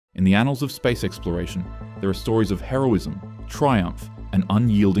In the annals of space exploration, there are stories of heroism, triumph, and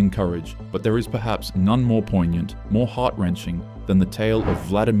unyielding courage, but there is perhaps none more poignant, more heart-wrenching than the tale of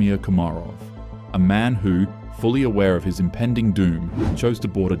Vladimir Komarov, a man who, fully aware of his impending doom, chose to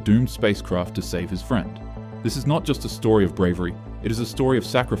board a doomed spacecraft to save his friend. This is not just a story of bravery, it is a story of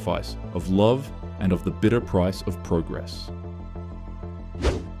sacrifice, of love, and of the bitter price of progress.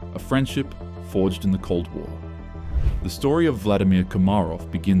 A friendship forged in the Cold War. The story of Vladimir Komarov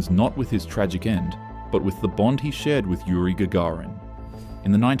begins not with his tragic end, but with the bond he shared with Yuri Gagarin.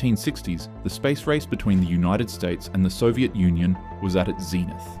 In the 1960s, the space race between the United States and the Soviet Union was at its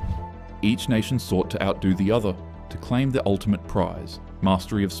zenith. Each nation sought to outdo the other, to claim the ultimate prize,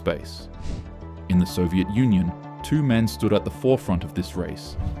 mastery of space. In the Soviet Union, two men stood at the forefront of this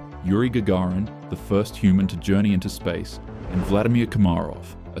race: Yuri Gagarin, the first human to journey into space, and Vladimir Komarov,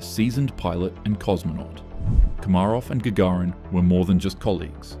 a seasoned pilot and cosmonaut. Komarov and Gagarin were more than just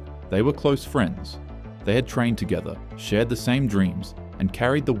colleagues. They were close friends. They had trained together, shared the same dreams, and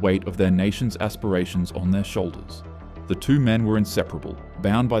carried the weight of their nation's aspirations on their shoulders. The two men were inseparable,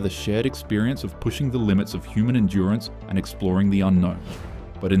 bound by the shared experience of pushing the limits of human endurance and exploring the unknown.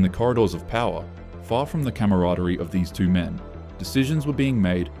 But in the corridors of power, far from the camaraderie of these two men, decisions were being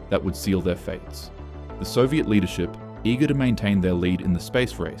made that would seal their fates. The Soviet leadership, eager to maintain their lead in the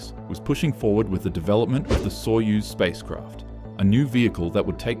space race, was pushing forward with the development of the Soyuz spacecraft, a new vehicle that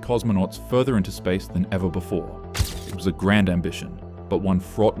would take cosmonauts further into space than ever before. It was a grand ambition, but one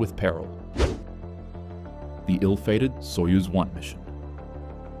fraught with peril. The ill-fated Soyuz 1 mission.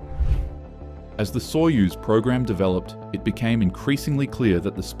 As the Soyuz program developed, it became increasingly clear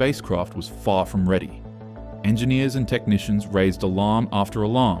that the spacecraft was far from ready. Engineers and technicians raised alarm after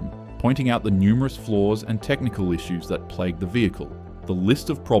alarm, pointing out the numerous flaws and technical issues that plagued the vehicle. The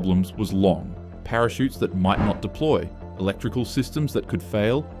list of problems was long: parachutes that might not deploy, electrical systems that could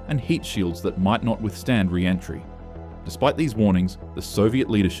fail, and heat shields that might not withstand re-entry. Despite these warnings, the Soviet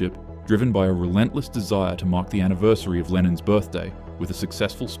leadership, driven by a relentless desire to mark the anniversary of Lenin's birthday with a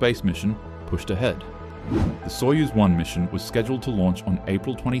successful space mission, pushed ahead. The Soyuz 1 mission was scheduled to launch on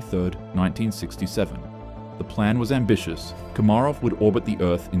April 23, 1967. The plan was ambitious. Komarov would orbit the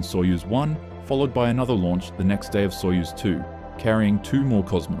Earth in Soyuz 1, followed by another launch the next day of Soyuz 2, carrying two more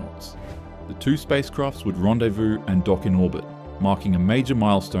cosmonauts. The two spacecrafts would rendezvous and dock in orbit, marking a major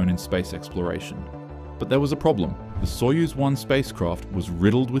milestone in space exploration. But there was a problem. The Soyuz 1 spacecraft was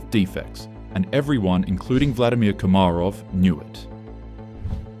riddled with defects, and everyone, including Vladimir Komarov, knew it.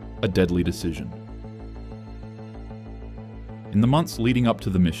 A deadly decision. In the months leading up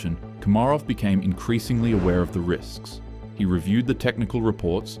to the mission, Komarov became increasingly aware of the risks. He reviewed the technical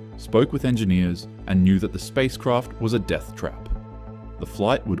reports, spoke with engineers, and knew that the spacecraft was a death trap. The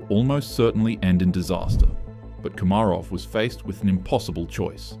flight would almost certainly end in disaster, but Komarov was faced with an impossible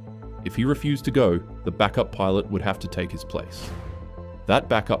choice. If he refused to go, the backup pilot would have to take his place. That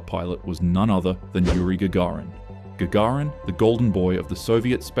backup pilot was none other than Yuri Gagarin. Gagarin, the golden boy of the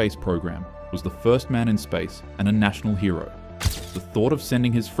Soviet space program, was the first man in space and a national hero. The thought of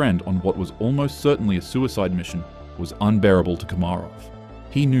sending his friend on what was almost certainly a suicide mission was unbearable to Komarov.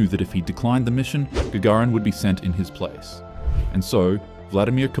 He knew that if he declined the mission, Gagarin would be sent in his place. And so,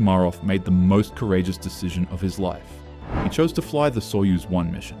 Vladimir Komarov made the most courageous decision of his life. He chose to fly the Soyuz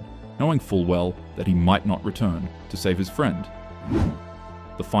 1 mission, knowing full well that he might not return to save his friend.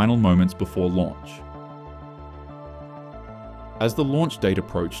 The final moments before launch. As the launch date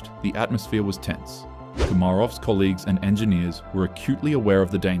approached, the atmosphere was tense. Komarov's colleagues and engineers were acutely aware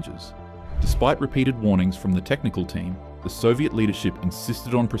of the dangers. Despite repeated warnings from the technical team, the Soviet leadership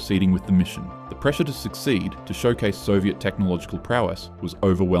insisted on proceeding with the mission. The pressure to succeed, to showcase Soviet technological prowess, was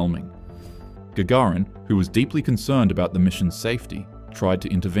overwhelming. Gagarin, who was deeply concerned about the mission's safety, tried to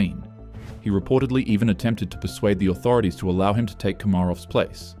intervene. He reportedly even attempted to persuade the authorities to allow him to take Komarov's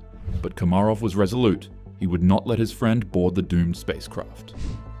place. But Komarov was resolute. He would not let his friend board the doomed spacecraft.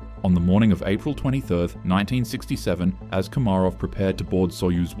 On the morning of April 23, 1967, as Komarov prepared to board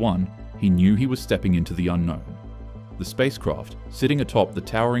Soyuz 1, he knew he was stepping into the unknown. The spacecraft, sitting atop the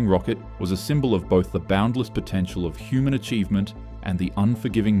towering rocket, was a symbol of both the boundless potential of human achievement and the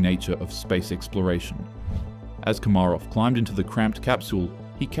unforgiving nature of space exploration. As Komarov climbed into the cramped capsule,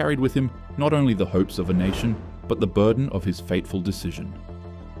 he carried with him not only the hopes of a nation, but the burden of his fateful decision.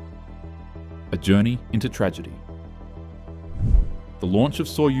 A journey into tragedy. The launch of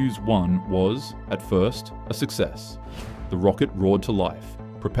Soyuz 1 was, at first, a success. The rocket roared to life,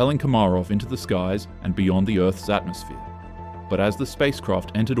 propelling Komarov into the skies and beyond the Earth's atmosphere. But as the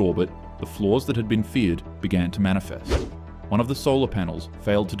spacecraft entered orbit, the flaws that had been feared began to manifest. One of the solar panels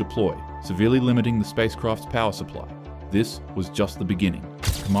failed to deploy, severely limiting the spacecraft's power supply. This was just the beginning.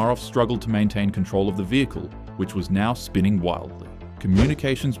 Komarov struggled to maintain control of the vehicle, which was now spinning wildly.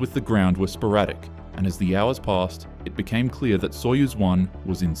 Communications with the ground were sporadic, and as the hours passed, it became clear that Soyuz 1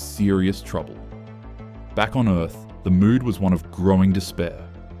 was in serious trouble. Back on Earth, the mood was one of growing despair.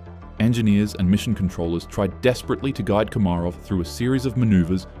 Engineers and mission controllers tried desperately to guide Komarov through a series of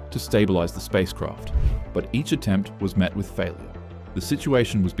maneuvers to stabilize the spacecraft, but each attempt was met with failure. The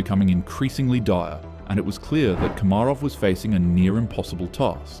situation was becoming increasingly dire, and it was clear that Komarov was facing a near impossible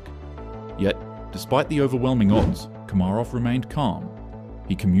task. Yet, despite the overwhelming odds, Komarov remained calm.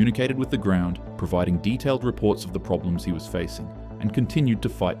 He communicated with the ground, providing detailed reports of the problems he was facing, and continued to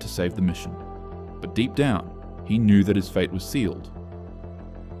fight to save the mission. But deep down, he knew that his fate was sealed.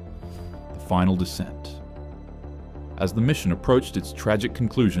 The final descent. As the mission approached its tragic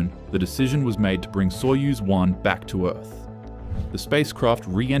conclusion, the decision was made to bring Soyuz 1 back to Earth. The spacecraft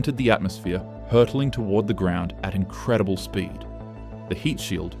re-entered the atmosphere, hurtling toward the ground at incredible speed. The heat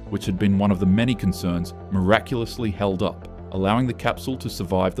shield, which had been one of the many concerns, miraculously held up, allowing the capsule to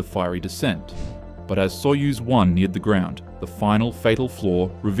survive the fiery descent. But as Soyuz 1 neared the ground, the final fatal flaw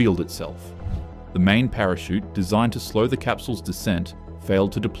revealed itself. The main parachute, designed to slow the capsule's descent,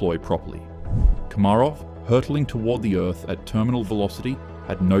 failed to deploy properly. Komarov, hurtling toward the Earth at terminal velocity,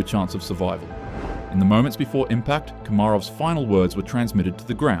 had no chance of survival. In the moments before impact, Komarov's final words were transmitted to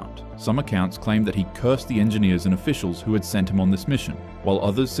the ground. Some accounts claim that he cursed the engineers and officials who had sent him on this mission, while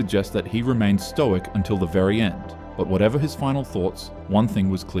others suggest that he remained stoic until the very end. But whatever his final thoughts, one thing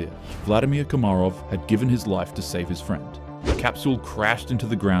was clear. Vladimir Komarov had given his life to save his friend. The capsule crashed into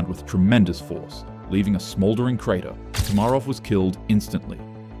the ground with tremendous force, leaving a smoldering crater. Komarov was killed instantly.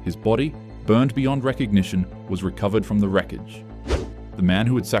 His body, burned beyond recognition, was recovered from the wreckage. The man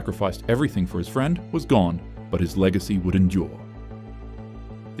who had sacrificed everything for his friend was gone, but his legacy would endure.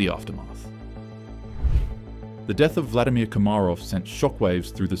 The aftermath. The death of Vladimir Komarov sent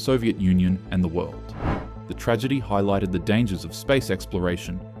shockwaves through the Soviet Union and the world. The tragedy highlighted the dangers of space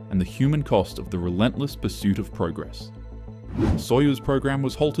exploration and the human cost of the relentless pursuit of progress. The Soyuz program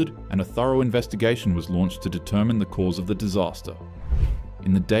was halted, and a thorough investigation was launched to determine the cause of the disaster.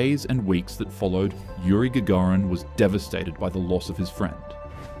 In the days and weeks that followed, Yuri Gagarin was devastated by the loss of his friend.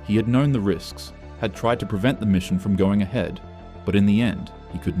 He had known the risks, had tried to prevent the mission from going ahead, but in the end,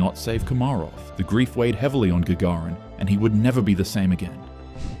 he could not save Komarov. The grief weighed heavily on Gagarin, and he would never be the same again.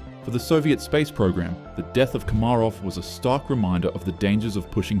 For the Soviet space program, the death of Komarov was a stark reminder of the dangers of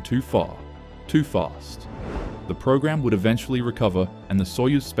pushing too far, too fast. The program would eventually recover, and the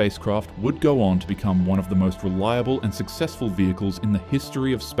Soyuz spacecraft would go on to become one of the most reliable and successful vehicles in the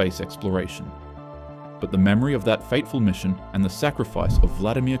history of space exploration. But the memory of that fateful mission and the sacrifice of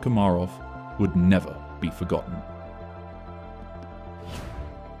Vladimir Komarov would never be forgotten.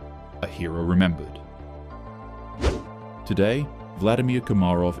 A hero remembered. Today, Vladimir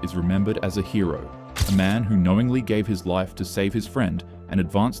Komarov is remembered as a hero, a man who knowingly gave his life to save his friend and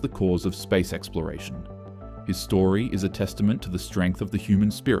advance the cause of space exploration. His story is a testament to the strength of the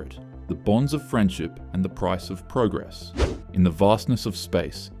human spirit, the bonds of friendship, and the price of progress. In the vastness of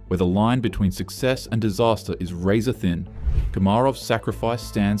space, where the line between success and disaster is razor thin, Komarov's sacrifice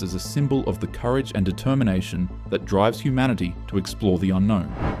stands as a symbol of the courage and determination that drives humanity to explore the unknown.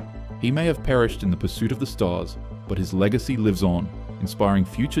 He may have perished in the pursuit of the stars, but his legacy lives on, inspiring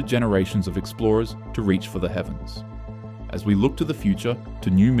future generations of explorers to reach for the heavens. As we look to the future, to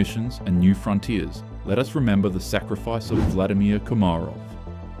new missions and new frontiers, let us remember the sacrifice of Vladimir Komarov.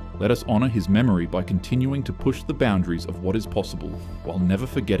 Let us honor his memory by continuing to push the boundaries of what is possible, while never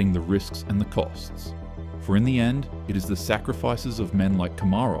forgetting the risks and the costs. For in the end, it is the sacrifices of men like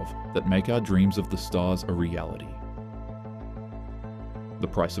Komarov that make our dreams of the stars a reality. The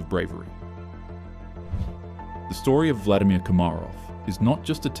Price of Bravery. The story of Vladimir Komarov is not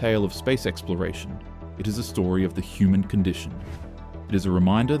just a tale of space exploration, it is a story of the human condition. It is a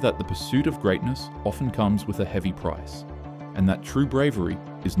reminder that the pursuit of greatness often comes with a heavy price, and that true bravery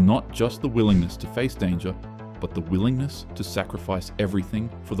is not just the willingness to face danger, but the willingness to sacrifice everything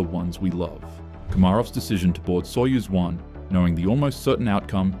for the ones we love. Komarov's decision to board Soyuz 1, knowing the almost certain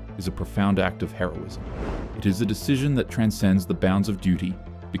outcome, is a profound act of heroism. It is a decision that transcends the bounds of duty,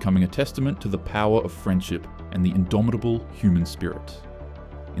 becoming a testament to the power of friendship and the indomitable human spirit.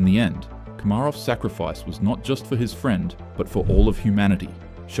 In the end, Komarov's sacrifice was not just for his friend, but for all of humanity,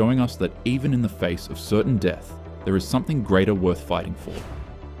 showing us that even in the face of certain death, there is something greater worth fighting for.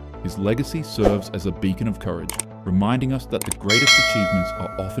 His legacy serves as a beacon of courage, reminding us that the greatest achievements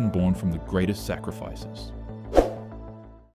are often born from the greatest sacrifices.